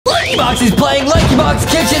LankyBox is playing LankyBox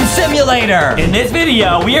Kitchen Simulator. In this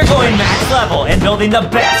video, we are going max level and building the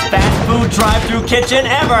best fast food drive-thru kitchen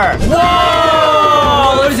ever.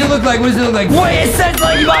 Whoa! What does it look like? What does it look like? Wait, it says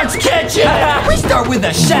LankyBox Kitchen. We start with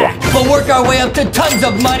a shack, but work our way up to tons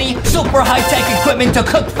of money, super high-tech equipment to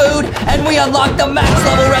cook food, and we unlock the max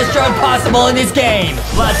level restaurant possible in this game.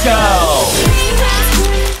 Let's go!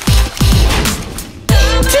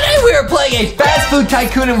 Today we are playing a fast food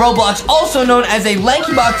tycoon in Roblox, also known as a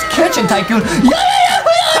LankyBox Kitchen Tycoon.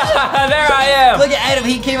 There I am. Look at Adam,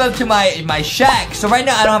 he came up to my shack. So right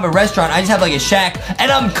now I don't have a restaurant, I just have like a shack, and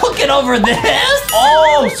I'm cooking over this.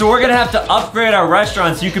 Oh, so we're gonna have to upgrade our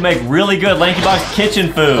restaurant so you can make really good LankyBox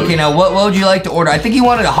Kitchen food. Okay, now what would you like to order? I think he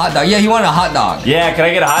wanted a hot dog. Yeah, he wanted a hot dog. Yeah, can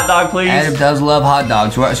I get a hot dog, please? Adam does love hot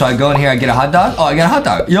dogs. So I go in here, I get a hot dog? Oh, I got a hot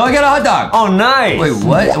dog. Yo, I got a hot dog. Oh, nice. Wait,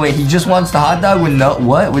 what? Wait, he just wants the hot dog with no,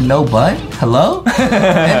 what? With no bun? Hello?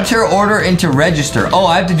 Enter order into register. Oh,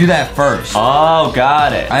 I have to do that first. Oh,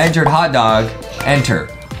 got it. I entered hot dog, enter.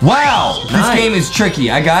 Wow, Nice. This game is tricky.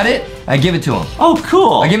 I got it, I give it to him. Oh,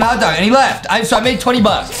 cool. I gave him a hot dog and he left. So I made 20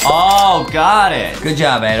 bucks. Oh, got it. Good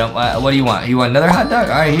job, Adam. What do you want? You want another hot dog?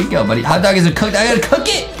 All right, here you go, buddy. Hot dog isn't cooked. I gotta cook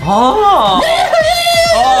it. Oh.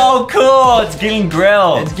 Oh, cool. It's getting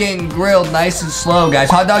grilled. It's getting grilled nice and slow, guys.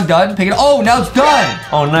 Hot dog done. Pick it up. Oh, now it's done.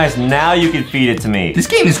 Oh, nice. Now you can feed it to me. This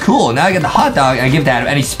game is cool. Now I get the hot dog and I give it to Adam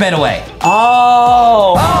and he sped away.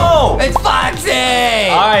 Oh. Oh, it's Foxy.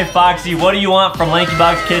 All right, Foxy. What do you want from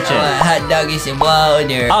LankyBox Kitchen? Hot dog is in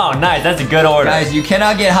water. Oh, nice. That's a good order. Guys, you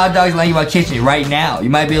cannot get hot dogs in LankyBox Kitchen right now. You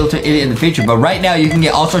might be able to in the future, but right now you can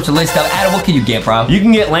get all sorts of lit stuff. Adam, what can you get, bro? You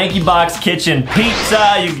can get LankyBox Kitchen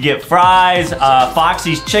pizza. You can get fries,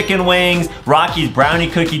 Foxy's chicken wings, Rocky's brownie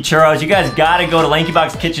cookie churros. You guys gotta go to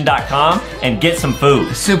LankyBoxKitchen.com and get some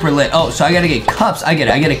food. Super lit. Oh, so I gotta get cups. I get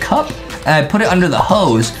it. I get a cup and I put it under the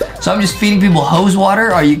hose. So I'm just feeding people hose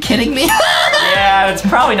water. Are you kidding me? Yeah, it's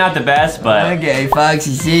probably not the best, but Okay,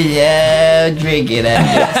 Foxy says, yeah, drink it.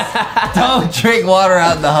 Don't drink water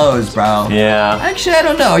out the hose, bro. yeah. Actually, I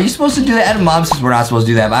don't know. Are you supposed to do that? Adam Mom says we're not supposed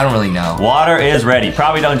to do that, but I don't really know. Water is ready.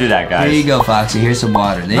 Probably don't do that, guys. Here you go, Foxy. Here's some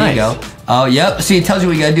water. There you go. Oh, yep. See, it tells you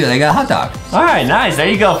what you gotta do. They got a hot dog. All right, nice. There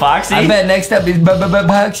you go, Foxy. I bet next up is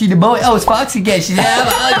Foxy the boy. Oh, it's Foxy again. She's I'm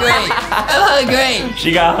hungry. I'm hungry.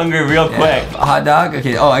 She got hungry real quick. Hot dog.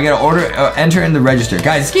 Okay. Oh, I gotta order. Enter in the register,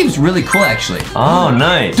 guys. This game's really cool, actually. Oh,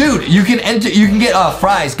 nice. Dude, you can enter. You can get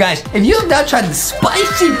fries, guys. If you have not tried the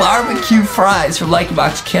spicy barbecue fries from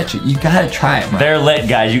LankyBox Kitchen, you gotta try it, bro. They're lit,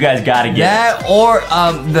 guys. You guys gotta get That or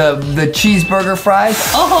the cheeseburger fries.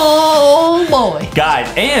 Oh boy. it.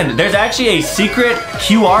 Guys, and there's actually a secret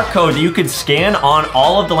QR code that you could scan on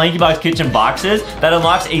all of the LankyBox Kitchen boxes that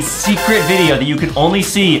unlocks a secret video that you can only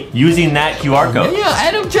see using that QR code. Yeah,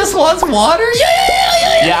 Adam just wants water.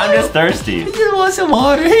 Yeah, I'm just thirsty. He just wants some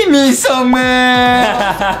water. He needs some milk.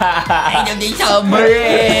 Adam needs some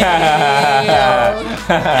bread.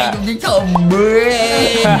 Adam needs some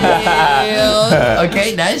bread.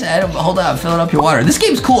 Okay, nice. Adam, hold on. I'm filling up your water. This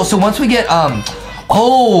game's cool. So once we get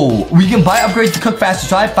oh, we can buy upgrades to cook faster.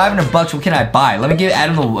 So I have 500 bucks. What can I buy? Let me give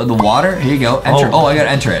Adam the water. Here you go. Enter. Oh, I gotta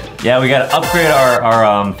enter it. Yeah, we gotta upgrade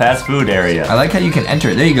our fast food area. I like how you can enter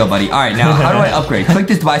it. There you go, buddy. All right, now how do I upgrade? Click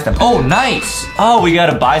this to buy stuff. Oh, nice. Oh, we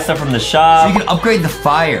gotta buy stuff from the shop. So you can upgrade the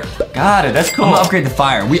fire. Got it. That's cool. I'm gonna upgrade the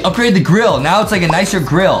fire. We upgrade the grill. Now it's like a nicer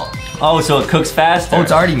grill. Oh, so it cooks faster. Oh,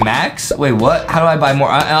 it's already max? Wait, what? How do I buy more?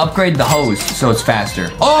 I upgrade the hose so it's faster.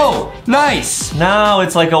 Oh, nice. No,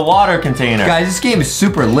 it's like a water container. Guys, this game is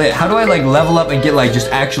super lit. How do I like level up and get like just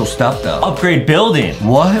actual stuff though? Upgrade building.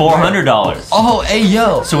 What? $400. Oh, hey,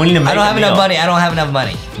 yo. So we need to make I don't have a meal. enough money. I don't have enough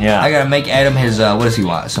money. Yeah. I gotta make Adam his, what does he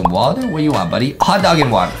want? Some water? What do you want, buddy? Hot dog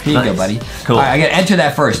and water. Here you go, buddy. Cool. All right, I gotta enter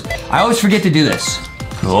that first. I always forget to do this.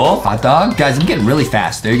 Cool. Hot dog. Guys, I'm getting really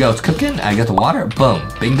fast. There you go. It's cooking. I got the water. Boom.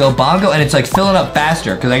 Bingo bongo. And it's like filling up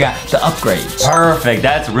faster because I got the upgrades. Perfect.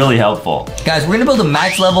 That's really helpful. Guys, we're gonna build a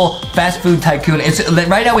max level fast food tycoon.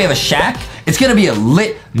 Right now we have a shack. It's gonna be a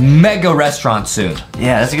lit mega restaurant soon.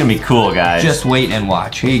 Yeah, that's gonna be cool, guys. Just wait and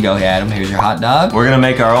watch. Here you go, Adam. Here's your hot dog. We're gonna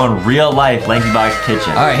make our own real life LankyBox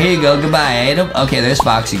Kitchen. All right, here you go. Goodbye, Adam. Okay, there's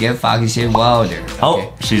Foxy. Give Foxy some water. Okay.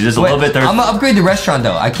 Oh, she's just a little bit thirsty. I'm gonna upgrade the restaurant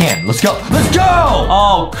though. I can. Let's go. Let's go!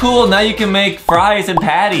 Oh, cool. Now you can make fries and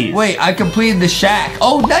patties. Wait, I completed the shack.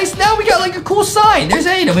 Oh, nice. Now we got like a cool sign. There's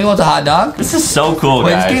Adam. He wants a hot dog. This is so cool,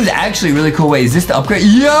 Wait, guys. this game's actually really cool. Wait, is this the upgrade?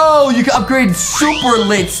 Yo, you can upgrade super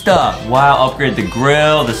lit stuff. Wow, upgrade the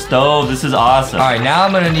grill, the stove. This is awesome. All right, now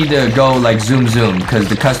I'm gonna need to go like zoom because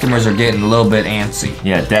the customers are getting a little bit antsy.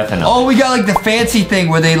 Yeah, definitely. Oh, we got like the fancy thing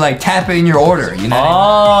where they like tap in your order. You know?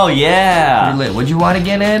 Oh, yeah. Pretty lit. What'd you want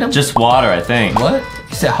again, Adam? Just water, I think. What?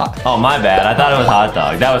 You said hot. Oh, my bad. I thought it was hot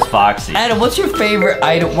dog. That was Foxy. Adam, what's your favorite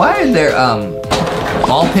item? Why are there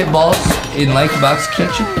ball pit balls in LankyBox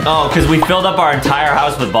kitchen? Oh, because we filled up our entire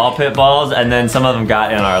house with ball pit balls, and then some of them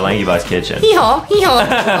got in our LankyBox kitchen. Hee-haw,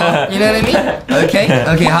 hee-haw. You know what I mean?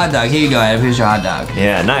 Okay, hot dog. Here you go, Adam. Here's your hot dog.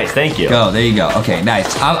 Yeah, nice. Thank you. Go, there you go. Okay,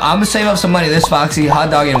 nice. I'm gonna save up some money. This Foxy,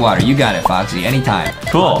 hot dog and water. You got it, Foxy. Anytime.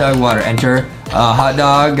 Cool. Hot dog, water. Enter. Hot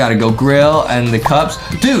dog, gotta go grill, and the cups.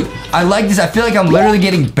 Dude, I like this. I feel like I'm literally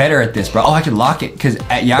getting better at this, bro. Oh, I can lock it, because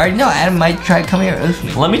you already know Adam might try to come here with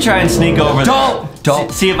me. Let me try and sneak over Don't.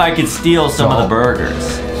 See if I can steal some of the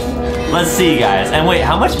burgers. Let's see, guys. And wait,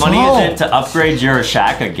 how much money is it to upgrade your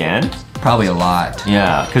shack again? Probably a lot.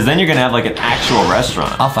 Yeah, because then you're gonna have like an actual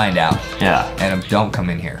restaurant. I'll find out. Yeah. Adam, don't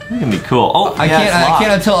come in here. It's gonna be cool. Oh, I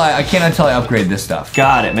can't until I upgrade this stuff.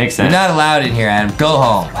 Got it. Makes sense. You're not allowed in here, Adam. Go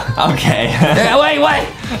home. Okay. Wait.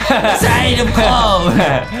 It's item closed.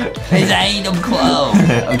 It's item closed.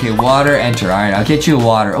 Okay, water, enter. All right, I'll get you a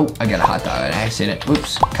water. Oh, I got a hot dog. An accident.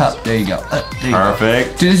 Oops. Cup. There you go.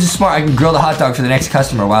 Perfect. Dude, this is smart. I can grill the hot dog for the next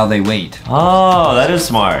customer while they wait. Oh, that is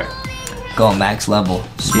smart. Go on max level.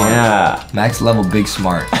 Smart. Yeah. Max level, big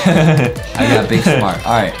smart. I got big smart.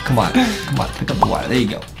 All right, come on. Pick up the water. There you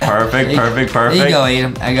go. Perfect. There you go,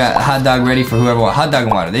 Adam. I got a hot dog ready for whoever wants. Hot dog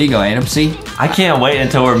and water. There you go, Adam. See? I can't wait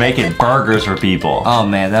until we're making burgers for people. Oh,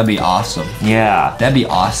 man, that'd be awesome. Yeah. That'd be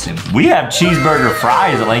awesome. We have cheeseburger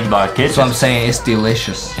fries at LankyBox Kitchen. That's what I'm saying. It's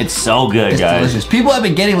delicious. It's so good, It's guys. delicious. People have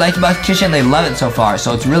been getting LankyBox Kitchen. They love it so far,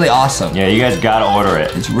 so it's really awesome. Yeah, you guys gotta order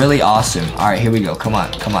it. It's really awesome. All right, here we go. Come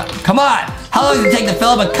on. How long does it take to fill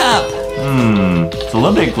up a cup? It's a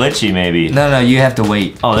little bit glitchy, maybe. No, you have to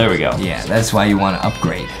wait. Oh, there we go. Yeah, that's why you want to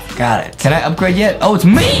upgrade. Got it. Can I upgrade yet? Oh, it's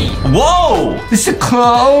me! Whoa! It's a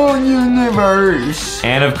clone universe.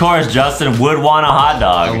 And of course, Justin would want a hot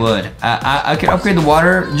dog. I would. I can upgrade the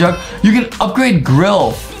water jug. You can upgrade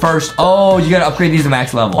grill first. Oh, you gotta upgrade these to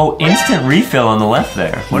max level. Oh, instant refill on the left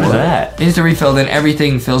there. What is that? Instant refill, then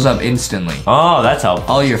everything fills up instantly. Oh, that's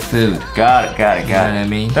helpful. All your food. Got it. You know what I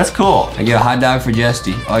mean? That's cool. I get a hot dog for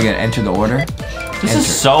Justy. Oh, I gotta enter the order. This is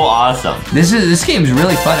so awesome. This game is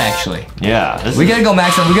really fun, actually. Yeah. We gotta go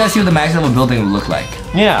max level. We gotta see what the max level building would look like.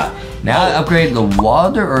 Yeah. Now I upgrade the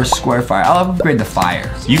water or square fire. I'll upgrade the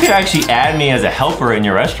fire. You could actually add me as a helper in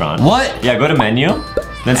your restaurant. What? Yeah, go to menu,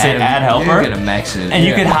 then say Adam, add helper. You're gonna max it. And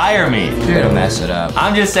you could hire me. You're gonna mess it up.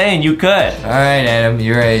 I'm just saying you could. All right, Adam.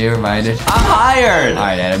 You're right. You're invited. I'm hired. All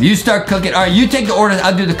right, Adam. You start cooking. All right, you take the orders.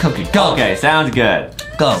 I'll do the cooking. Go. Okay, sounds good.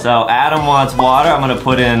 Go. So Adam wants water. I'm gonna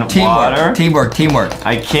put in water. Teamwork.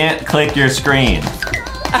 I can't click your screen.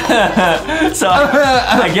 So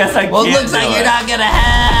I guess I can't. Well, looks like you're not gonna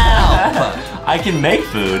help. I can make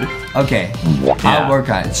food. Okay. I'll work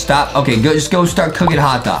on it. Stop. Okay, just go start cooking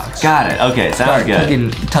hot dogs. Got it. Okay, sounds good.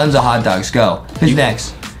 Cooking tons of hot dogs. Go. Who's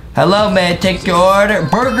next? Hello, man. Take your order.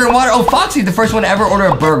 Burger and water. Oh, Foxy's the first one to ever order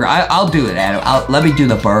a burger. I'll do it, Adam. Let me do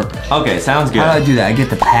the burger. Okay, sounds good. How do I do that? I get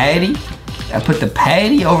the patty. I put the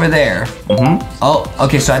patty over there. Oh,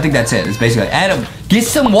 okay, so I think that's it. It's basically, Adam, get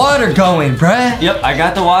some water going, bruh. Yep, I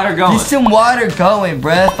got the water going. Get some water going,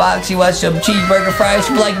 bruh. Foxy wants some cheeseburger fries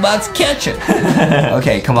from LankyBox Kitchen.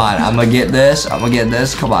 Okay, come on. I'm gonna get this.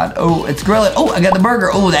 Come on. Oh, it's grilling. Oh, I got the burger.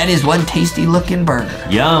 Oh, that is one tasty looking burger.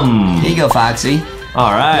 Yum. Here you go, Foxy.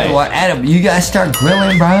 All right. You know what, Adam, you guys start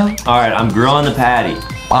grilling, bro. All right, I'm grilling the patty.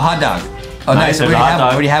 A hot dog. Oh, nice. I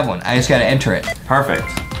already have one. I just gotta enter it. Perfect.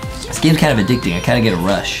 This game's kind of addicting. I kind of get a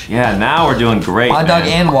rush. Yeah, now we're doing great, Hot dog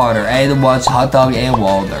and water. Adam wants hot dog and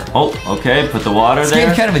water. Oh, okay. Put the water there. This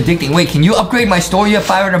game's kind of addicting. Wait, can you upgrade my store? You have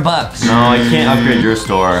 $500. No, I can't upgrade your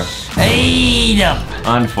store. Adam.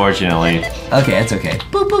 Unfortunately. Okay, that's okay.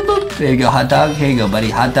 Boop, boop, boop. There you go, hot dog. Here you go, buddy.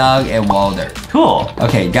 Hot dog and water. Cool.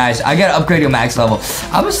 Okay, guys, I gotta upgrade to max level.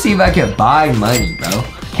 I'm gonna see if I can buy money, bro.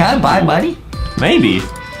 Can I buy money? Maybe.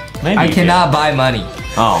 I cannot buy money.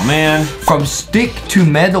 Oh, man. From stick to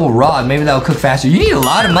metal rod. Maybe that'll cook faster. You need a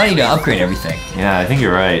lot of money to upgrade everything. Yeah, I think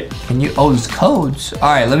you're right. Can you? Oh, there's codes. All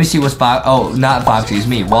right, let me see what's oh, not Foxy. It's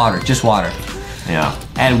me. Water. Just water. Yeah.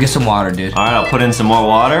 Adam, get some water, dude. All right, I'll put in some more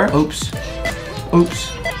water. Oops.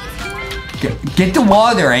 Get the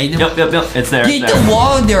water, Adam. Yep. It's there. Get the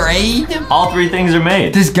water, Adam. All three things are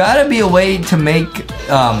made. There's gotta be a way to make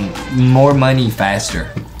more money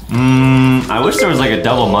faster. I wish there was like a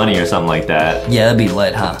double money or something like that. Yeah, that'd be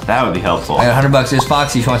lit, huh? That would be helpful. I got $100. There's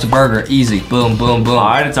Foxy. She wants a burger. Easy. Boom, boom, boom. All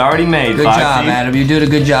right, it's already made. Good Foxy. job, Adam. You're doing a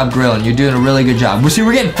good job grilling. You're doing a really good job. See,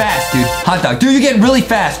 we're getting fast, dude. Hot dog. Dude, you're getting really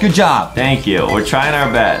fast. Good job. Thank you. We're trying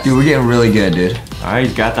our best. Dude, we're getting really good, dude. All right,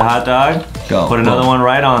 he's got the hot dog. Go. Put another one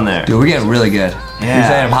right on there. Dude, we're getting really good. Yeah. Here's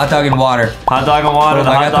Adam, hot dog and water. Hot dog and water. Boom,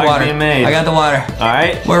 The I hot got the dog's water. being made. I got the water. All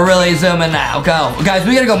right. We're really zooming now. Go. Guys,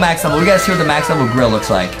 we gotta go max level. We gotta see what the max level grill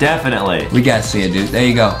looks like. Definitely. We gotta see it, dude. There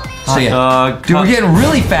you go. See it. Dog. Dude, we're getting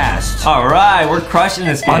really fast. All right, we're crushing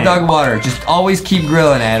this game. Hot dog and water. Just always keep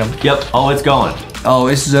grilling, Adam. Yep. Oh, it's going. Oh,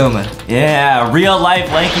 it's zooming. Yeah, real life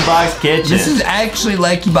LankyBox Kitchen. This is actually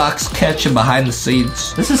LankyBox Kitchen behind the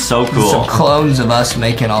scenes. This is so cool. Some clones of us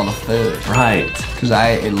making all the food. Right. Because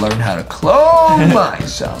I learned how to clone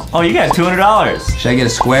myself. Oh, you got $200. Should I get a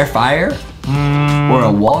square fire? Or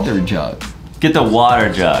a water jug? Get the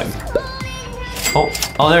water jug.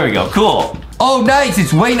 Oh, there we go. Cool. Oh, nice.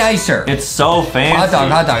 It's way nicer. It's so fancy. Hot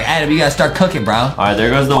dog. Adam, you gotta start cooking, bro. All right,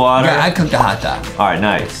 there goes the water. Yeah, I cooked the hot dog. All right,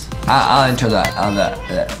 nice. I'll enter that.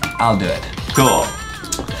 I'll do it. Cool.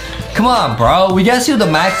 Come on, bro. We gotta see what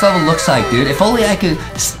the max level looks like, dude. If only I could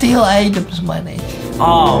steal items money.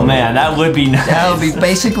 Oh, man, that would be nice. That would be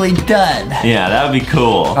basically done. Yeah, that would be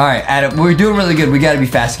cool. All right, Adam, we're doing really good. We gotta be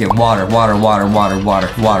fast again. Water. Go. Water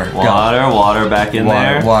back in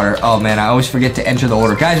there. Water. Oh, man, I always forget to enter the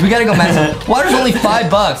order. Guys, we gotta go max. Water's only $5.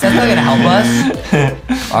 That's not gonna help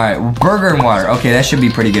us. All right, burger and water. Okay, that should be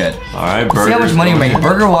pretty good. All right, burger. See how much money we're making.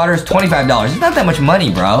 Burger water is $25. It's not that much money,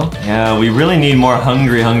 bro. Yeah, we really need more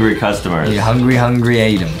hungry customers. Need hungry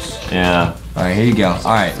items. Yeah. All right, here you go.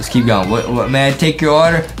 All right, let's keep going. What may I take your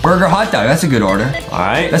order? Burger, hot dog. That's a good order. All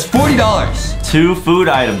right. That's $40. 2 food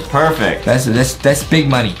items. Perfect. That's big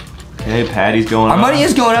money. Okay, patty's going up. Our money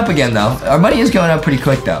is going up again, though. Our money is going up pretty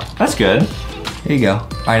quick, though. That's good. Here you go. All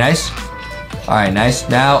right, nice. All right, nice.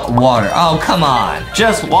 Now, water. Oh, come on.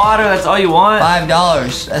 Just water, that's all you want?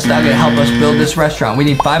 $5. That's not gonna help us build this restaurant. We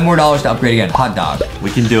need $5 more to upgrade again. Hot dog.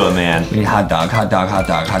 We can do it, man. We need hot dog. I'll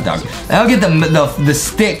get the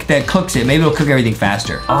stick that cooks it. Maybe it'll cook everything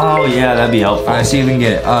faster. Oh, yeah, that'd be helpful. All right, see if we can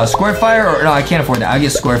get it. Square fire or no? I can't afford that. I'll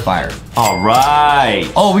get square fire. All right.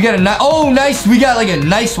 Oh, we got a nice. We got like a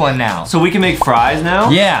nice one now. So we can make fries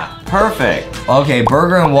now? Yeah. Perfect. Okay,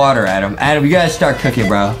 burger and water, Adam. Adam, you gotta start cooking,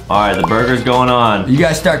 bro. All right, the burger's going on. You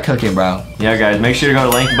gotta start cooking, bro. Yeah, guys, make sure to go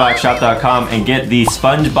to LankyBoxShop.com and get the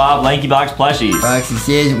SpongeBob LankyBox plushies. Foxy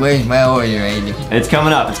says, where's my order, Adam? It's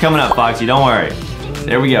coming up, Foxy, don't worry.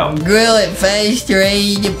 There we go. Grill it faster,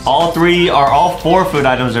 Adam. All 4 food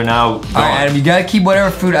items are now gone. All right, Adam, you gotta keep whatever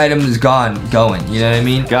food item is going. You know what I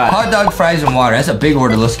mean? Got it. Hot dog, fries, and water. That's a big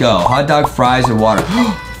order. Let's go. Hot dog, fries, and water.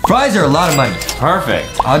 Fries are a lot of money.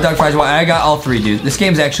 Perfect. Hot dog, fries, water. I got all 3, dude. This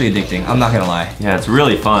game's actually addicting. I'm not gonna lie. Yeah, it's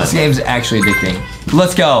really fun. This game's actually addicting.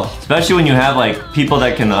 Let's go. Especially when you have like people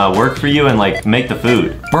that can work for you and like make the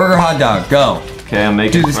food. Burger, hot dog, go. Okay, I'm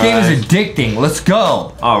making Dude, this game is addicting. Let's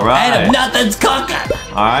go. All right. Adam, nothing's cooking.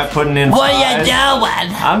 All right, putting in What fries. are you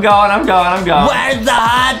doing? I'm going. Where's the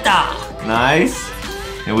hot dog? Nice.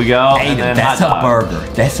 Here we go. Adam, and then that's hot a burger.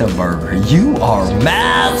 That's a burger. You are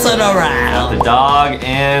messing around. The dog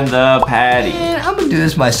and the patty. Man, I'm gonna do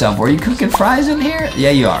this myself. Were you cooking fries in here?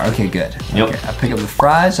 Yeah, you are. Okay, good. Yep. Okay, I pick up the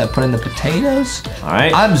fries. I put in the potatoes. All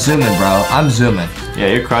right. I'm zooming, bro. I'm zooming. Yeah,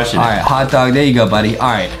 you're crushing it. All right, hot dog. There you go, buddy.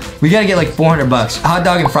 All right, we gotta get like $400. Hot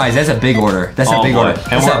dog and fries. That's a big order. That's a big order.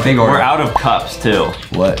 And That's a big order. we're out of cups too.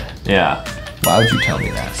 What? Yeah. Why would you tell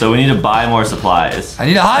me that? So we need to buy more supplies. I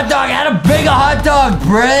need a hot dog. Add a big hot dog,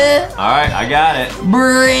 bruh. All right, I got it.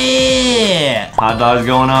 Bruh. Hot dog's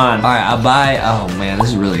going on. All right, I'll buy. Oh man, this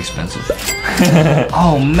is really expensive.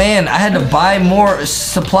 Oh man, I had to buy more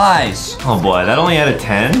supplies. Oh boy, that only had a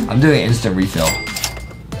 10? I'm doing instant refill.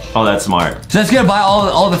 Oh, that's smart. So that's gonna buy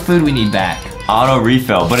all the food we need back. Auto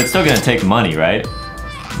refill, but it's still gonna take money, right?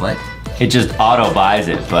 What? It just auto buys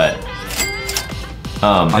it, but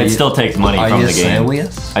it still takes money from the game. Are you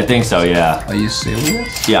serious? I think so, yeah. Are you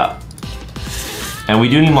serious? Yeah. And we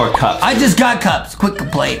do need more cups. I just got cups. Quick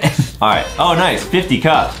complaint. All right. Oh, nice. 50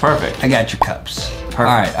 cups. Perfect. I got your cups.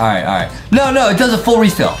 Perfect. All right. No, it does a full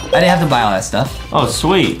refill. I didn't have to buy all that stuff. Oh,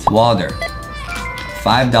 sweet. Water.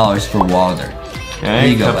 $5 for water. Okay, There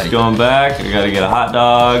you go, cups buddy. going back. I gotta get a hot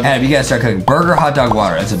dog. Adam, you gotta start cooking. Burger, hot dog,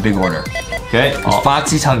 water. That's a big order. Okay. Because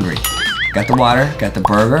Foxy's hungry. Got the water, got the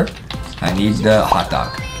burger. I need the hot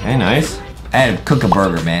dog. Okay, nice. Adam, cook a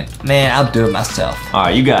burger, man. Man, I'll do it myself. All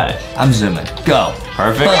right, you got it. I'm zooming. Go.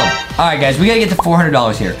 Perfect. Boom. All right, guys, we gotta get to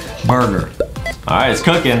 $400 here. Burger. All right, it's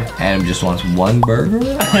cooking. Adam just wants one burger.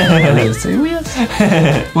 Are you serious?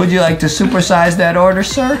 Would you like to supersize that order,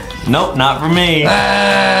 sir? Nope, not for me.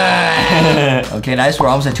 Okay, nice. We're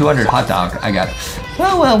almost at 200. Hot dog. I got it.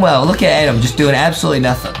 Well. Look at Adam just doing absolutely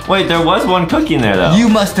nothing. Wait, there was one cookie in there, though. You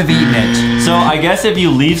must have eaten it. So I guess if you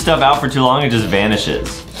leave stuff out for too long, it just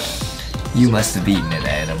vanishes. You must have eaten it,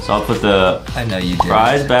 Adam. So I'll put the I know you did.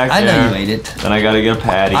 fries back there. I know you ate it. Then I gotta get a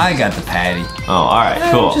patty. I got the patty. Oh, all right,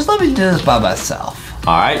 cool. Just let me do this by myself.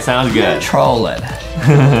 All right, sounds good. Control it.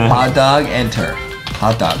 Hot dog, enter.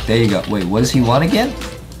 Hot dog, there you go. Wait, what does he want again?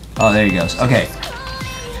 Oh, there he goes. Okay.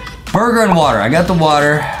 Burger and water. I got the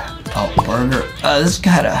water. Oh, burger. This is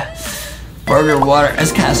kind of... Burger, water.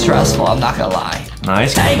 It's kind of stressful, I'm not gonna lie.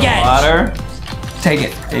 Nice. Take it! Water. Take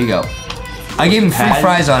it. There you go. I gave him free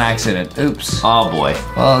fries on accident. Oops. Oh, boy.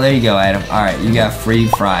 Well, there you go, Adam. All right, you got free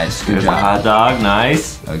fries. Good Here's job. a hot dog.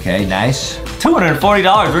 Nice. Okay, nice.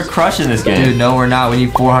 $240. We're crushing this game. Dude, no, we're not. We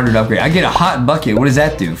need 400 upgrade. I get a hot bucket. What does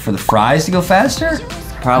that do? For the fries to go faster?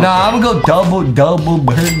 Probably. No, I'm gonna go double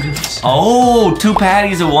burgers. Oh, 2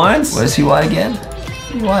 patties at once? What does he want again?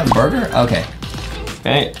 What do you want? Burger? Okay.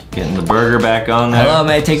 Okay, getting the burger back on there. Hello,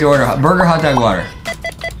 man. Take your order. Burger, hot dog, water.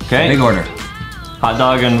 Okay. Big order. Hot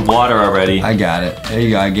dog and water already. I got it. There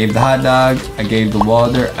you go. I gave the hot dog. I gave the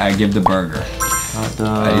water. I give the burger. Hot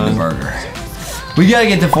dog. I need the burger. We gotta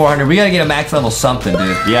get to 400. We gotta get a max level something,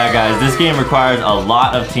 dude. Yeah, guys, this game requires a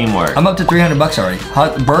lot of teamwork. I'm up to 300 bucks already.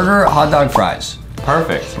 Burger, hot dog, fries.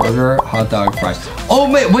 Perfect. Burger, hot dog, fries.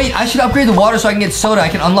 Oh, wait, I should upgrade the water so I can get soda. I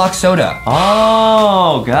can unlock soda.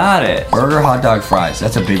 Oh, got it. Burger, hot dog, fries.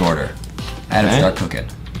 That's a big order. Adam, Okay. start cooking.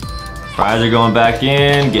 Fries are going back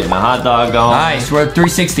in, getting a hot dog going. Nice, we're at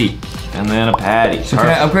 360. And then a patty. So can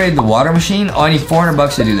I upgrade the water machine? Oh, I need 400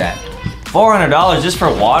 bucks to do that. $400 just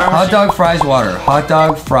for water? Hot dog, fries, water. Hot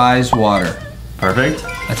dog, fries, water. Perfect.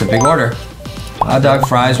 That's a big order. Hot dog,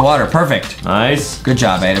 fries, water. Perfect. Nice. Good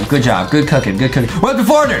job, Adam. Good job. Good cooking. Good cooking. We're up to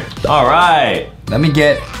 400. All right. Let me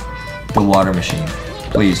get the water machine.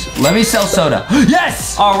 Please. Let me sell soda.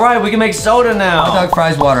 Yes! All right, we can make soda now. Hot dog,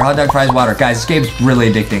 fries, water. Hot dog, fries, water. Guys, this game's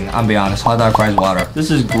really addicting. I'm be honest. Hot dog, fries, water.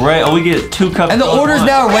 This is great. Oh, we get 2 cups. And the orders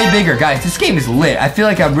now are way bigger. Guys, this game is lit. I feel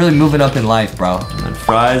like I'm really moving up in life, bro. And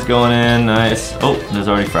fries going in. Nice. Oh, there's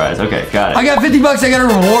already fries. Okay, got it. I got 50 bucks. I got a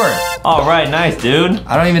reward. All right, nice, dude.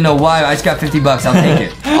 I don't even know why. I just got 50 bucks. I'll take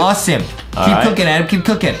it. Awesome. Keep right. cooking, Adam. Keep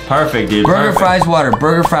cooking. Perfect, dude. Burger, Perfect. fries, water.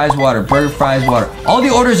 Burger, fries, water. Burger, fries, water. All the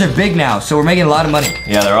orders are big now, so we're making a lot of money.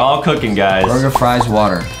 Yeah, they're all cooking, guys. Burger, fries,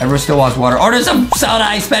 water. Everyone still wants water. Order some soda.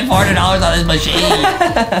 I spent $400 on this machine.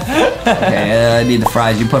 Okay, I need the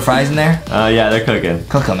fries. You put fries in there? Yeah, they're cooking.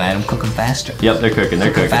 Cook them, Adam. Cook them faster. Yep, they're cooking.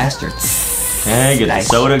 They're cooking. Faster. Okay, get Nice. the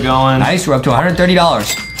soda going. Nice. We're up to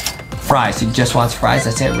 $130. Fries. He just wants fries.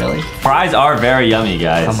 That's it, really? Fries are very yummy,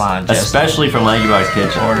 guys. Come on, Justin. Especially from LankyBox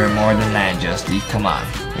Kitchen. Order more than that, Justy. Come on.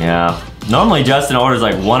 Yeah. Normally, Justin orders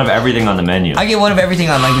like one of everything on the menu. I get one of everything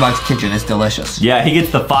on LankyBox Kitchen. It's delicious. Yeah, he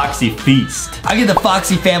gets the Foxy Feast. I get the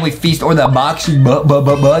Foxy Family Feast or the Boxy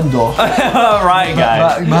Bundle. Right,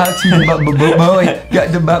 guys. Boxy boy.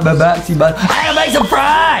 Got the Boxy Bundle. I gotta make some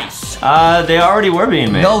fries. They already were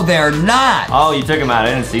being made. No, they're not. Oh, you took them out. I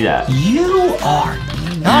didn't see that. You are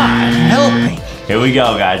not helping. Here we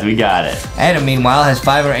go, guys. We got it. Adam, meanwhile, has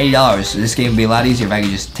 $580. So this game would be a lot easier if I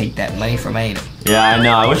could just take that money from Adam. Yeah, I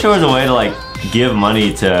know. I wish there was a way to like give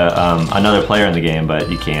money to another player in the game, but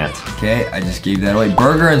you can't. Okay, I just gave that away.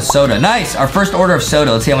 Burger and soda. Nice. Our first order of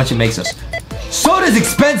soda. Let's see how much it makes us. Soda's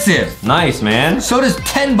expensive. Nice, man. Soda's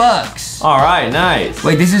 10 bucks. All right, nice.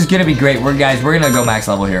 Wait, this is gonna be great. We're gonna go max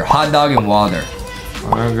level here. Hot dog and water.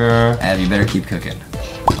 Burger. Adam, you better keep cooking.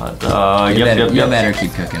 Hot dog. You Yep. better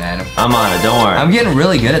keep cooking, Adam. I'm on it. Don't worry. I'm getting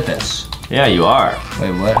really good at this. Yeah, you are.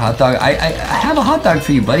 Wait, what? Hot dog? I have a hot dog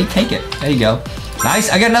for you, buddy. Take it. There you go. Nice.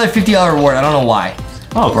 I got another $50 reward. I don't know why.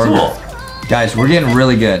 Oh, Burger. cool. Guys, we're getting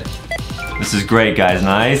really good. This is great, guys.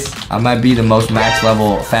 Nice. I might be the most max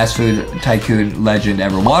level fast food tycoon legend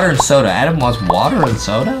ever. Water and soda. Adam wants water and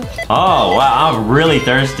soda? Oh, wow. I'm really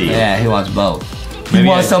thirsty. Yeah, he wants both. He Maybe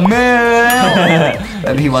wants some milk.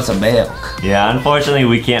 Maybe he wants some milk. Yeah, unfortunately,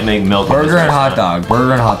 we can't make milk. in Burger this and hot restaurant. dog.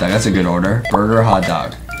 Burger and hot dog. That's a good order. Burger, hot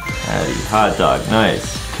dog. Patty, hot dog.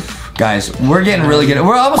 Nice. Guys, we're getting really good.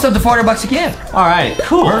 We're almost up to 400 bucks again. All right,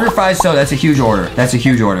 cool. Burger, fries, soda. That's a huge order. That's a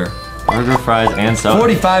huge order. Burger, fries, and soda.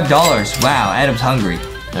 $45. Wow, Adam's hungry.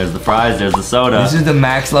 There's the fries. There's the soda. This is the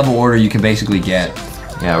max level order you can basically get.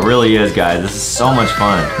 Yeah, it really is, guys. This is so much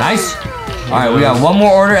fun. Nice. All right, we got one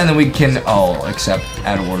more order and then we can, except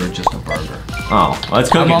add order just a burger. Oh, let's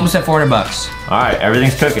cook. I'm almost at 400 bucks. All right,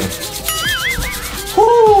 everything's cooking.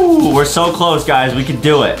 Woo! We're so close, guys. We can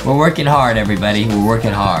do it. We're working hard, everybody. We're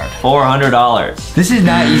working hard. $400. This is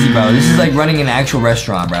not easy, bro. This is like running an actual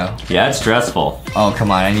restaurant, bro. Yeah, it's stressful. Oh,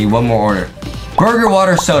 come on. I need one more order. Burger,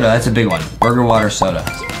 water, soda. That's a big one. Burger, water, soda.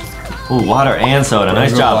 Ooh, water and soda.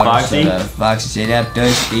 Nice Burger, job, water, Foxy. soda. Foxy, sit up,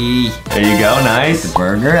 thirsty. There you go. Nice.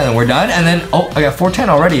 Burger, and then we're done. And then, I got 410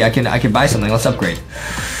 already. I can buy something. Let's upgrade.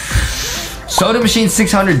 Soda machine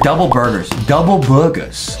 600 double burgers. Double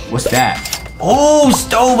burgers. What's that? Oh,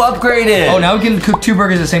 stove upgraded. Oh, now we can cook 2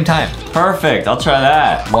 burgers at the same time. Perfect. I'll try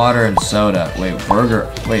that. Water and soda. Wait,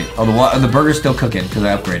 burger. Wait. Oh, the burger's still cooking because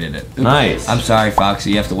I upgraded it. Oops. Nice. I'm sorry, Foxy.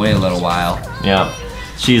 You have to wait a little while. Yeah.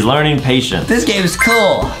 She's learning patience. This game is cool.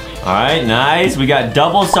 All right, nice. We got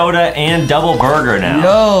double soda and double burger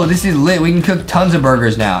now. Yo, this is lit. We can cook tons of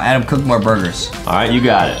burgers now. Adam, cook more burgers. All right, you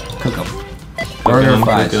got it. Cook them. Burger and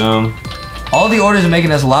fries. All the orders are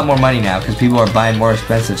making us a lot more money now because people are buying more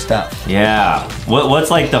expensive stuff. Yeah.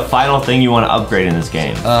 What's like the final thing you want to upgrade in this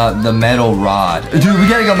game? The metal rod. Dude, we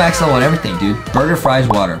gotta go max level on everything, dude. Burger, fries,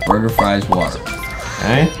 water. Burger, fries, water.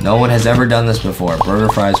 Okay. No one has ever done this before. Burger,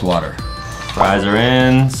 fries, water. Fries are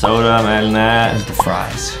in. Soda, I'm adding that. Where's the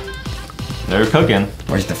fries? They're cooking.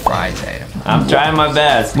 Where's the fries, Adam? I'm trying my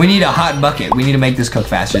best. We need a hot bucket. We need to make this cook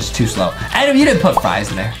faster. It's too slow. Adam, you didn't put fries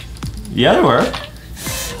in there. Yeah, there were.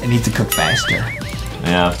 It needs to cook faster.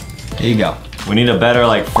 Yeah. Here you go. We need a better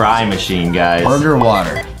like fry machine, guys. Burger,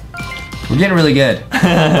 water. We're getting really good.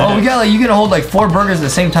 Oh, we got like, you can hold like 4 burgers at the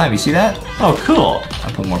same time. You see that? Oh, cool.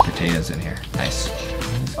 I put more potatoes in here. Nice.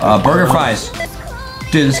 Burger, fries.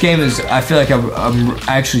 Dude, this game is, I feel like I'm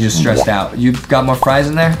actually just stressed out. You got more fries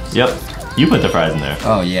in there? Yep. You put the fries in there.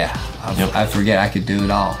 Oh, yeah. Yep. I forget I could do it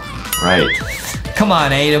all. Right. Come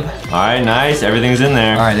on, Adam. All right, nice. Everything's in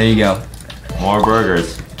there. All right, there you go. More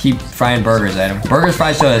burgers. Keep frying burgers, Adam. Burgers,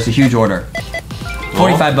 fries, soda. It's a huge order.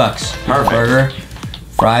 45 bucks. Perfect. Burger,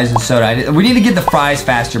 fries, and soda. We need to get the fries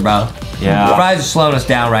faster, bro. Yeah. The fries are slowing us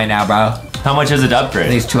down right now, bro. How much is it to I upgrade?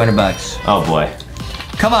 think it's 200 bucks. Oh boy.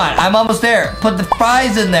 Come on, I'm almost there. Put the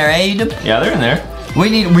fries in there, Adam. Yeah, they're in there. We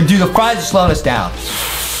do the fries are slowing us down.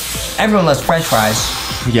 Everyone loves French fries.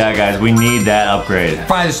 Yeah, guys, we need that upgrade.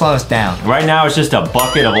 Fries are slowing us down. Right now, it's just a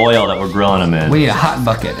bucket of oil that we're grilling them in. We need a hot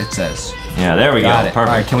bucket, it says. Yeah, there we Got go. it. Perfect.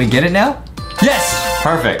 All right, can we get it now? Yes!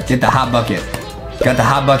 Perfect. Get the hot bucket. Got the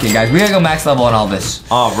hot bucket, guys. We gotta go max level on all this.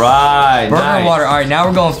 All right. Burger nice. and water. All right, now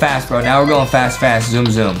we're going fast, bro. Now we're going fast. Zoom,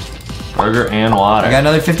 zoom. Burger and water. I got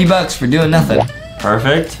another 50 bucks for doing nothing.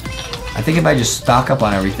 Perfect. I think if I just stock up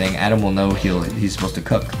on everything, Adam will know he's supposed to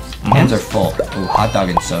cook. Hands are full. Ooh, hot dog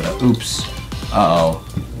and soda. Oops. Uh-oh.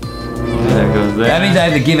 That goes there. That means I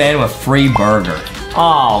have to give Adam a free burger.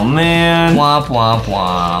 Oh, man. Womp, womp,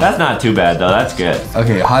 womp. That's not too bad, though. That's good.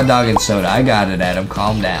 Okay, hot dog and soda. I got it, Adam.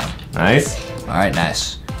 Calm down. Nice. All right,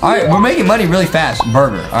 nice. All right, we're making money really fast.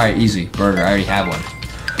 Burger. All right, easy. Burger. I already have one.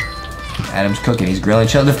 Adam's cooking. He's grilling.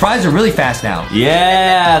 The fries are really fast now.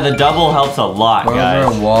 Yeah, the double helps a lot, guys.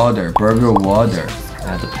 Burger, water. Burger, water.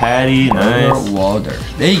 Add the patty. Nice. Burger, water.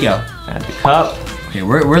 There you go. Add the cup. Okay,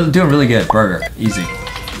 we're doing really good. Burger. Easy.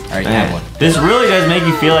 All right, Man, have one. this really does make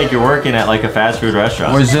you feel like you're working at like a fast food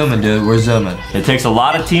restaurant. We're zooming, dude. We're zooming. It takes a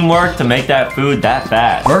lot of teamwork to make that food that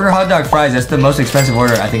fast. Burger, hot dog, fries. That's the most expensive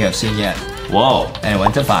order I think I've seen yet. Whoa. And it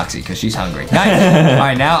went to Foxy because she's hungry. Nice. All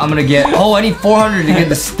right, now I'm going to get... Oh, I need 400 to get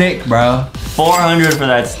the stick, bro. 400 for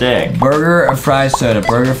that stick. Burger, fries, soda.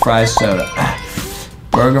 Burger, fries, soda.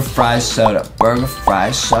 Burger, fries, soda. Burger,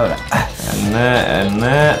 fries, soda. And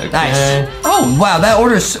that. Okay. Nice. Oh, wow. That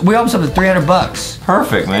order's... We almost up to 300 bucks.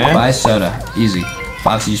 Perfect, man. Fries, soda. Easy.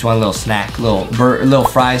 Foxy, you just want a little snack. Little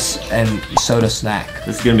fries and soda snack.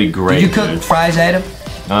 This is going to be great. Did you cook dude. fries, Adam?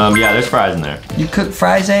 Yeah, there's fries in there. You cook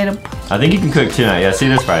fries, Adam? I think you can cook too now. Yeah, see,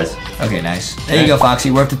 there's fries. Okay, nice. There you go,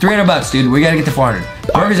 Foxy. We're up to 300 bucks, dude. We gotta get to 400.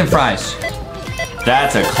 Burgers and fries.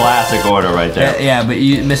 That's a classic order right there. Yeah, but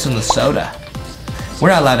you missing the soda. We're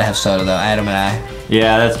not allowed to have soda though, Adam and I.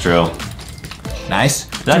 Yeah, that's true. Nice.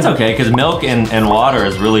 That's okay, because milk and water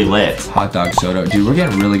is really lit. Hot dog, soda. Dude, we're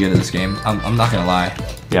getting really good at this game. I'm not gonna lie.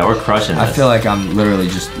 Yeah, we're crushing this. I feel like I'm literally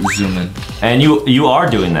just zooming. And you are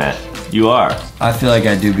doing that. You are. I feel like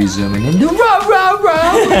I do be zooming and do rah, rah,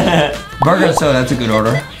 rah. Burger and soda, that's a good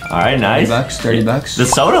order. All right, nice. 30 bucks. The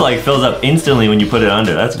soda like fills up instantly when you put it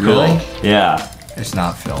under. That's cool. Really? Yeah. It's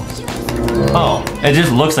not filled. Oh, it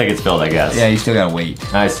just looks like it's filled, I guess. Yeah, you still gotta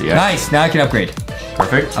wait. I see. Yeah. Nice, now I can upgrade.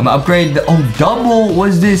 Perfect. I'm gonna upgrade the, oh, double, what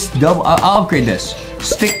is this? Double, I'll upgrade this.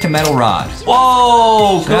 Stick to metal rod.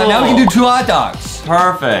 Whoa, cool. Now we can do 2 hot dogs.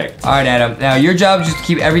 Perfect. All right, Adam, now your job is just to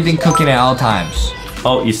keep everything cooking at all times.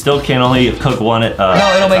 Oh, you still can only cook one at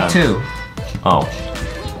no, it'll make 2. Oh.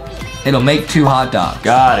 It'll make 2 hot dogs.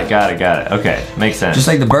 Got it. Okay, makes sense. Just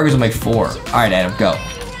like the burgers will make 4. All right, Adam, go.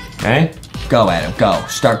 Okay. Go, Adam, go.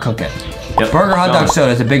 Start cooking. Yep. Burger, hot dog,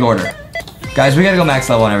 soda. It's a big order. Guys, we gotta go max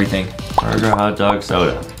level on everything. Burger, hot dog,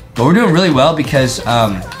 soda. But we're doing really well because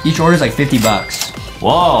each order is like 50 bucks.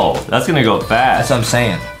 Whoa, that's gonna go That's fast. what I'm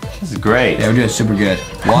saying. This is great. Yeah, we're doing super good.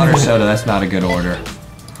 Water, soda, that's not a good order.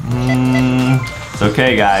 It's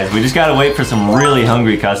okay, guys. We just gotta wait for some really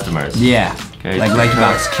hungry customers. Yeah. Okay, Like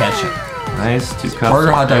LankyBox Ketchup. Nice, 2 cups.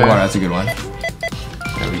 Burger hot dog there. water, that's a good one.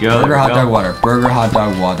 There we go. Burger hot dog water. Burger hot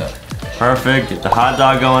dog water. Perfect. Get the hot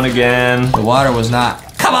dog going again. The water was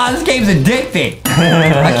not. Come on, this game's addicting.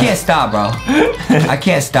 I can't stop, bro. I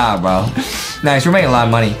can't stop, bro. Nice, we're making a lot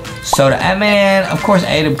of money. Soda. And man, of course,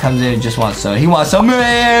 Adam comes in and just wants soda. He wants some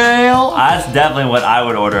mail. That's definitely what I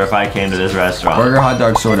would order if I came to this restaurant. Burger hot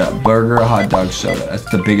dog soda. Burger hot dog soda. That's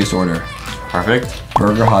the biggest order. Perfect.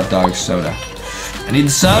 Burger hot dog soda. I need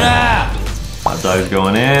the soda. Hot dog's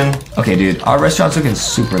going in. Okay, dude, our restaurant's looking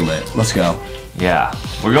super lit. Let's go. Yeah,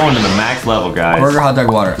 we're going to the max level, guys. Burger hot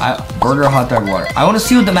dog water. Burger hot dog water. I want to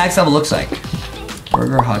see what the max level looks like.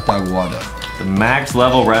 Burger hot dog water. The max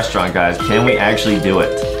level restaurant, guys. Can we actually do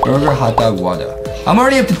it? Burger hot dog water. I'm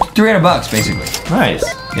already up to 300 bucks, basically. Nice.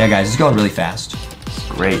 Yeah, guys, it's going really fast.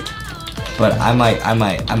 Great. But I might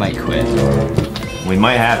quit. We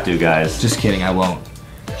might have to, guys. Just kidding, I won't.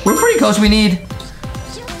 We're pretty close. We need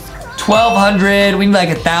 $1,200. We need like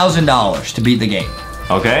 $1,000 to beat the game.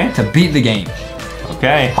 Okay. To beat the game.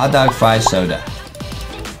 Okay. Hot dog, fries, soda.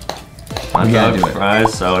 Hot We gotta dog, do it.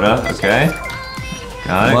 fries, soda. Okay.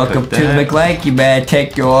 Got it. Welcome Cook to the that. McLanky. You better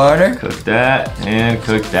take your order. Cook that and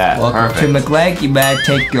cook that. Welcome Perfect. to McLanky. You better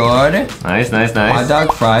take your order. Nice, nice, Hot nice.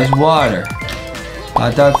 dog, fries, water.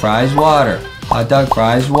 Hot dog, fries, water. Hot dog,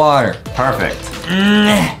 fries, water. Perfect.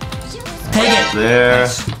 Take it. There.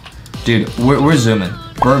 Nice. Dude, we're zooming.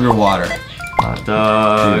 Burger, water. Hot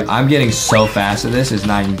dog. Dude, I'm getting so fast at this. It's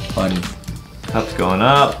not even funny. Cups going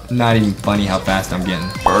up. Not even funny how fast I'm getting.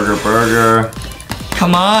 Burger.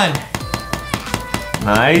 Come on.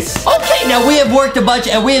 Nice. Okay, now we have worked a bunch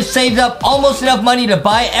and we have saved up almost enough money to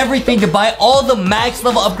buy everything, to buy all the max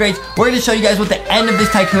level upgrades. We're gonna show you guys what the end of this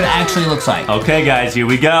tycoon actually looks like. Okay, guys, here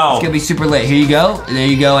we go. It's gonna be super lit. Here you go. There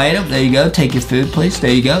you go, Adam. There you go. Take your food, please. There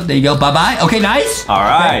you go. There you go. Bye-bye. Okay, nice. All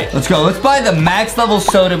right. Okay, let's go. Let's buy the max level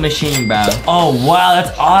soda machine, bro. Oh, wow,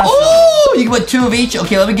 that's awesome. Ooh, you can put 2 of each.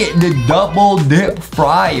 Okay, let me get the double dip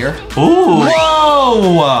fryer. Ooh.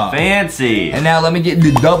 Whoa. Fancy. And now let me get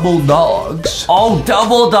the double dogs. Oh,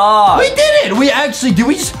 double dog. We did it! We actually did.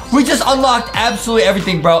 We just unlocked absolutely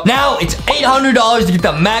everything, bro. Now it's $800 to get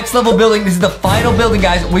the max level building. This is the final building,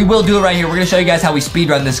 guys. We will do it right here. We're gonna show you guys how we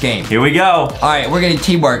speedrun this game. Here we go. All right, we're gonna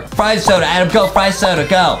teamwork. Fries soda, Adam, go. Fries soda,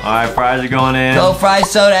 go. All right, fries are going in. Go fries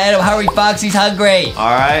soda, Adam. Hurry, Foxy's hungry.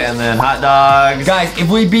 All right, and then hot dogs. Guys, if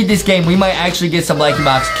we beat this game, we might actually get some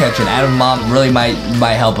LankyBox Ketchup. Adam's mom really might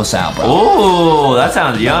help us out, bro. Ooh, that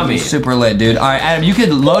sounds yummy. Super lit, dude. All right, Adam, you could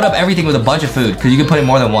load up everything with a bunch of food because you can put in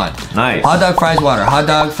more than one. Nice. Hot dog, fries, water. Hot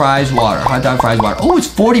dog, fries, water. Hot dog, fries, water. Oh, it's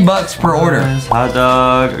 40 bucks per order. Hot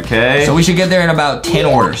dog, okay. So we should get there in about 10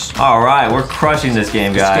 orders. All right, we're crushing this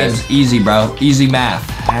game, guys. This game's easy, bro. Easy math.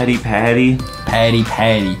 Patty. Patty.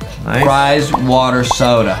 Nice. Fries, water,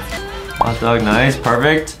 soda. Hot dog, nice,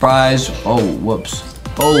 perfect. Fries. Oh, whoops.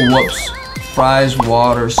 Fries,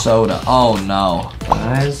 water, soda. Oh, no.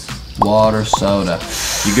 Fries. Water, soda.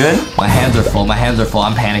 You good? My hands are full.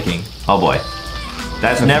 I'm panicking. Oh boy.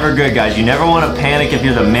 That's never good, guys. You never want to panic if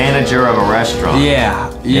you're the manager of a restaurant. Yeah.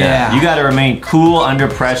 You got to remain cool under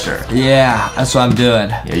pressure. Yeah, that's what I'm doing.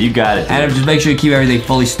 Yeah, you got it, dude. Adam, just make sure you keep everything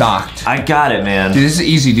fully stocked. I got it, man. Dude, this is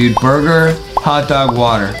easy, dude. Burger, hot dog,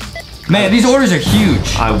 water. Man, these orders are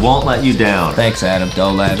huge. I won't let you down. Thanks, Adam.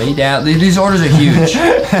 Don't let me down. These orders are huge.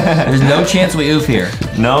 There's no chance we oof here.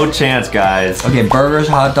 No chance, guys. Okay, burgers,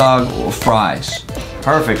 hot dog, fries.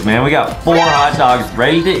 Perfect, man. We got 4 hot dogs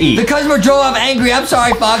ready to eat. The customer drove off angry. I'm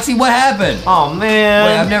sorry, Foxy. What happened? Oh, man.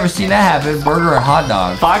 Wait, I've never seen that happen. Burger and hot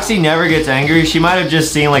dog. Foxy never gets angry. She might have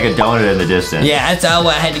just seen like a donut in the distance. Yeah, that's how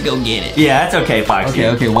I had to go get it. Yeah, that's okay, Foxy.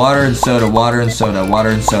 Okay, water and soda.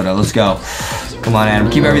 Let's go. Come on, Adam.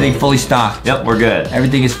 Keep everything fully stocked. Yep, we're good.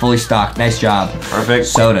 Everything is fully stocked. Nice job. Perfect.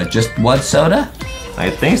 Soda. Just one soda? I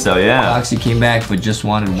think so, yeah. Foxy came back, but just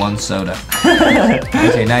wanted one soda.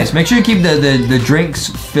 Okay, nice. Make sure you keep the drinks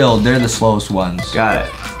filled. They're the slowest ones. Got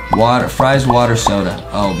it. Water, fries, water, soda.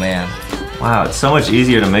 Oh, man. Wow, it's so much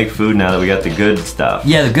easier to make food now that we got the good stuff.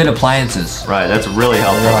 Yeah, the good appliances. Right, that's really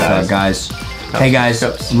helpful, guys. Hey guys,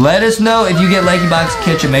 let us know if you get LankyBox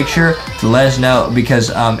Kitchen. Make sure to let us know because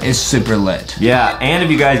it's super lit. Yeah, and if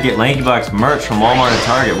you guys get LankyBox merch from Walmart and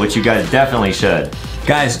Target, which you guys definitely should.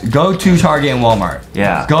 Guys, go to Target and Walmart.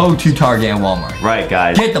 Yeah. Go to Target and Walmart. Right,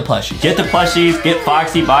 guys. Get the plushies. Get the plushies, get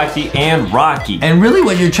Foxy, Boxy, and Rocky. And really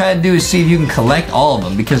what you're trying to do is see if you can collect all of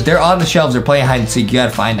them because they're on the shelves. They're playing hide and seek. You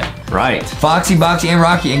gotta find them. Right. Foxy, Boxy, and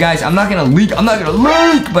Rocky. And guys, I'm not gonna leak,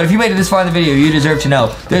 but if you made it this far in the video, you deserve to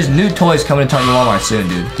know. There's new toys coming to Target and Walmart soon,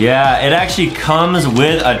 dude. Yeah, it actually comes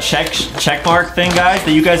with a check mark thing, guys,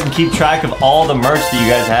 that you guys can keep track of all the merch that you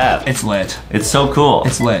guys have. It's lit. It's so cool.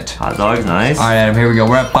 It's lit. Hot dogs, nice. All right, Adam, here we go.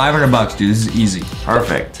 We're at 500 bucks, dude. This is easy.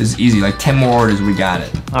 Perfect. This is easy. Like 10 more orders, we got it.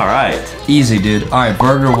 All right. Easy, dude. All right,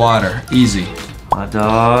 burger, water. Easy. Hot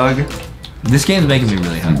dog. This game's making me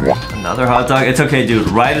really hungry. Another hot dog. It's okay, dude.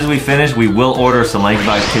 Right as we finish, we will order some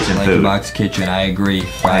LankyBox Kitchen food. LankyBox Kitchen, I agree.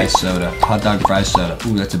 Fries, soda. Hot dog, fries, soda.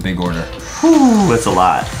 Ooh, that's a big order. That's a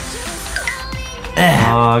lot.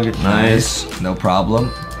 Dog, nice. No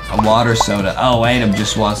problem. A water, soda. Oh, Adam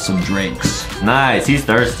just wants some drinks. Nice, he's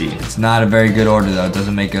thirsty. It's not a very good order, though. It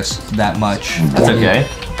doesn't make us that much. That's okay.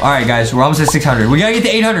 All right, guys, we're almost at 600. We gotta get to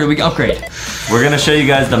 800. We can upgrade. We're gonna show you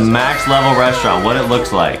guys the max level restaurant, what it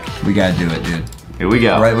looks like. We gotta do it, dude. Here we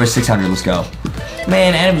go. All right, we're 600. Let's go.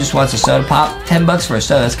 Man, Adam just wants a soda pop. 10 bucks for a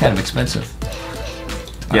soda. That's kind of expensive.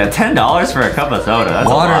 Yeah, $10 for a cup of soda. That's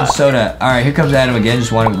water a lot. and soda. All right, here comes Adam again,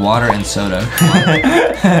 just wanting water and soda.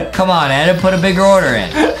 Come on, Adam, put a bigger order in.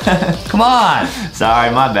 Come on. Sorry,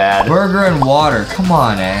 my bad. Burger and water. Come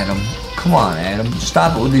on, Adam. Come on, Adam.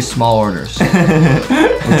 Stop it with these small orders.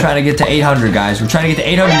 We're trying to get to 800, guys. We're trying to get to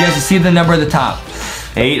 800. You guys to see the number at the top.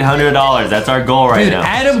 $800. That's our goal right now. Dude,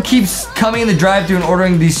 Adam keeps coming in the drive-thru and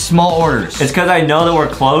ordering these small orders. It's because I know that we're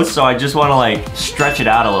close, so I just want to like stretch it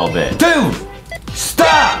out a little bit. Dude,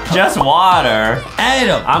 stop. Just water.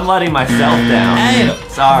 Adam. I'm letting myself down. Adam.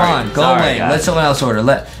 Sorry. Come on, go Sorry, away. guys. Let someone else order. All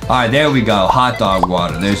right, there we go. Hot dog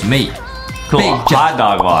water. There's me. Cool. Big J. Hot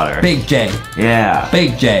dog water. Big J. Yeah.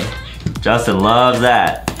 Big J. Justin loves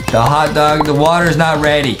that. The hot dog, the water's not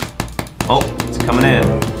ready. Oh, it's coming in.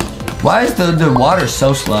 Why is the water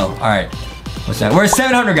so slow? All right, what's that? We're at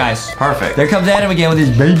 700, guys. Perfect. There comes Adam again with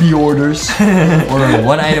his baby orders. Ordering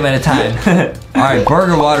one item at a time. All right,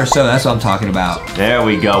 burger, water, soda, that's what I'm talking about. There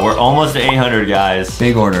we go. We're almost at 800, guys.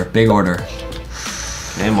 Big order, big order.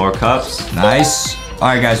 Okay, more cups. Nice. All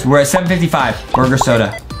right, guys, we're at 755. Burger,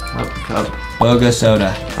 soda. Cup. Boga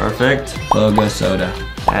soda. Perfect. Boga soda.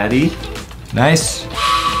 Patty. Nice.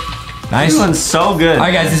 Nice. This one's so good. All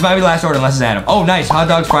right, guys, this might be the last order unless it's Adam. Oh, nice. Hot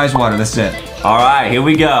dogs, fries, water. That's it. All right, here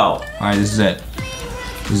we go. All right, this is it.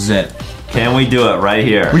 This is it. Can we do it right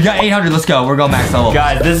here? We got 800. Let's go. We're going max level.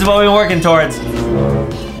 Guys, this is what we're working towards.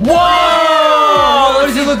 Whoa! What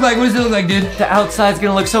does it look like? What does it look like, dude? The outside's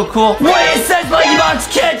gonna look so cool. Wait, it says LankyBox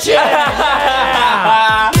Kitchen!